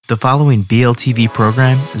The following BLTV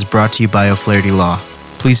program is brought to you by O'Flaherty Law.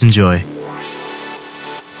 Please enjoy.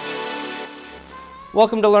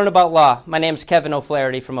 Welcome to Learn About Law. My name is Kevin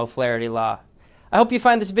O'Flaherty from O'Flaherty Law. I hope you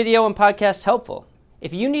find this video and podcast helpful.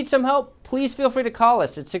 If you need some help, please feel free to call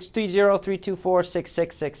us at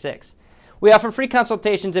 630-324-6666. We offer free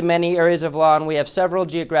consultations in many areas of law, and we have several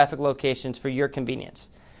geographic locations for your convenience.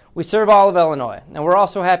 We serve all of Illinois, and we're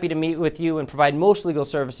also happy to meet with you and provide most legal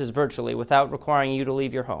services virtually without requiring you to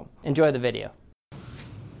leave your home. Enjoy the video.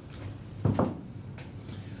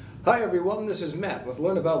 Hi everyone, this is Matt with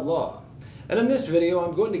Learn About Law. And in this video,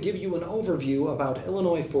 I'm going to give you an overview about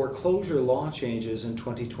Illinois foreclosure law changes in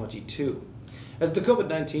 2022. As the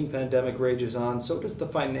COVID-19 pandemic rages on, so does the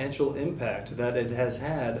financial impact that it has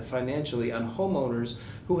had financially on homeowners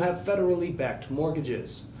who have federally backed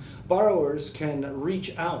mortgages. Borrowers can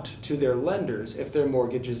reach out to their lenders if their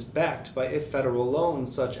mortgage is backed by a federal loan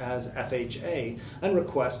such as FHA and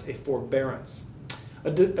request a forbearance.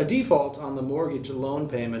 A default on the mortgage loan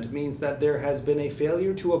payment means that there has been a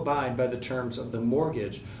failure to abide by the terms of the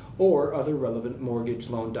mortgage or other relevant mortgage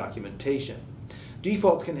loan documentation.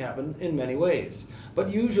 Default can happen in many ways,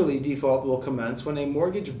 but usually default will commence when a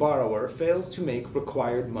mortgage borrower fails to make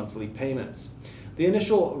required monthly payments. The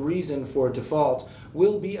initial reason for default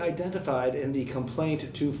will be identified in the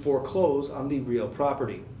complaint to foreclose on the real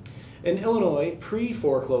property. In Illinois,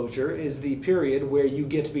 pre-foreclosure is the period where you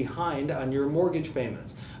get behind on your mortgage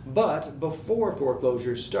payments. But before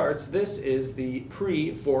foreclosure starts, this is the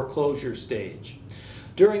pre-foreclosure stage.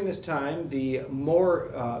 During this time, the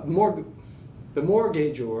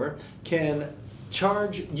mortgagor can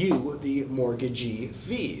charge you the mortgagee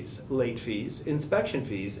fees, late fees, inspection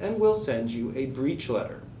fees, and will send you a breach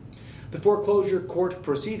letter. The foreclosure court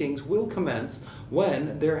proceedings will commence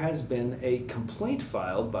when there has been a complaint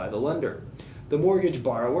filed by the lender. The mortgage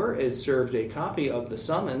borrower is served a copy of the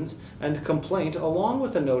summons and complaint along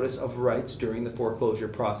with a notice of rights during the foreclosure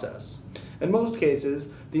process. In most cases,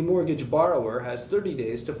 the mortgage borrower has 30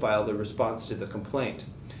 days to file the response to the complaint.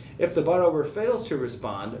 If the borrower fails to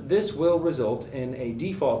respond, this will result in a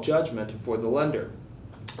default judgment for the lender.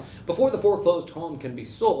 Before the foreclosed home can be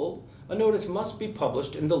sold, a notice must be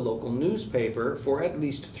published in the local newspaper for at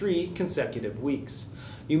least 3 consecutive weeks.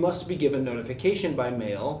 You must be given notification by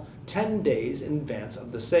mail 10 days in advance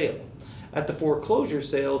of the sale. At the foreclosure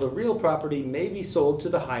sale, the real property may be sold to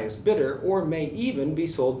the highest bidder or may even be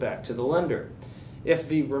sold back to the lender. If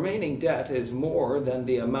the remaining debt is more than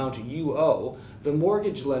the amount you owe, the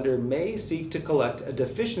mortgage lender may seek to collect a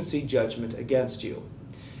deficiency judgment against you.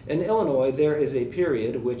 In Illinois, there is a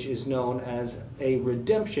period which is known as a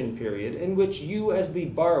redemption period in which you as the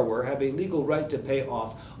borrower have a legal right to pay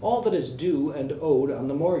off all that is due and owed on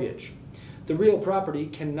the mortgage. The real property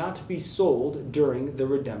cannot be sold during the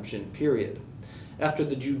redemption period. After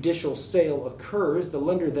the judicial sale occurs, the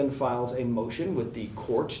lender then files a motion with the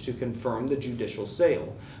court to confirm the judicial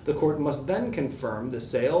sale. The court must then confirm the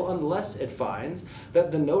sale unless it finds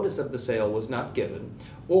that the notice of the sale was not given,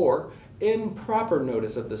 or improper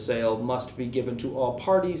notice of the sale must be given to all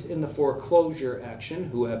parties in the foreclosure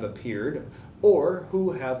action who have appeared or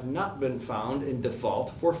who have not been found in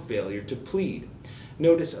default for failure to plead.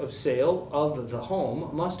 Notice of sale of the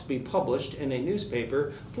home must be published in a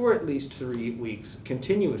newspaper for at least 3 weeks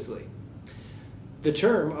continuously. The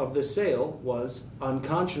term of the sale was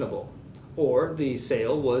unconscionable, or the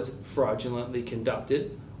sale was fraudulently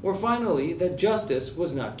conducted, or finally that justice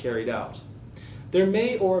was not carried out. There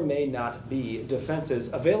may or may not be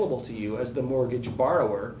defenses available to you as the mortgage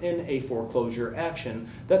borrower in a foreclosure action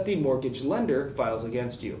that the mortgage lender files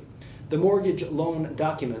against you. The mortgage loan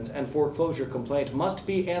documents and foreclosure complaint must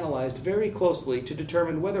be analyzed very closely to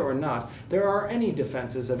determine whether or not there are any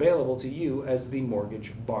defenses available to you as the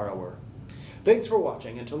mortgage borrower. Thanks for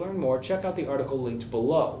watching, and to learn more, check out the article linked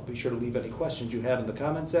below. Be sure to leave any questions you have in the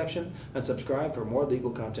comment section and subscribe for more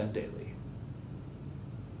legal content daily.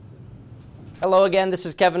 Hello again, this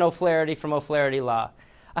is Kevin O'Flaherty from O'Flaherty Law.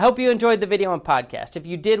 I hope you enjoyed the video and podcast. If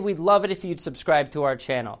you did, we'd love it if you'd subscribe to our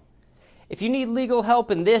channel. If you need legal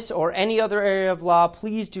help in this or any other area of law,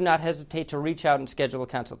 please do not hesitate to reach out and schedule a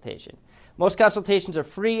consultation. Most consultations are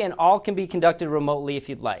free and all can be conducted remotely if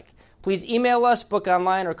you'd like. Please email us, book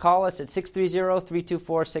online, or call us at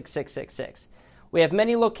 630-324-6666. We have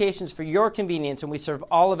many locations for your convenience and we serve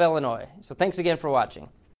all of Illinois. So thanks again for watching.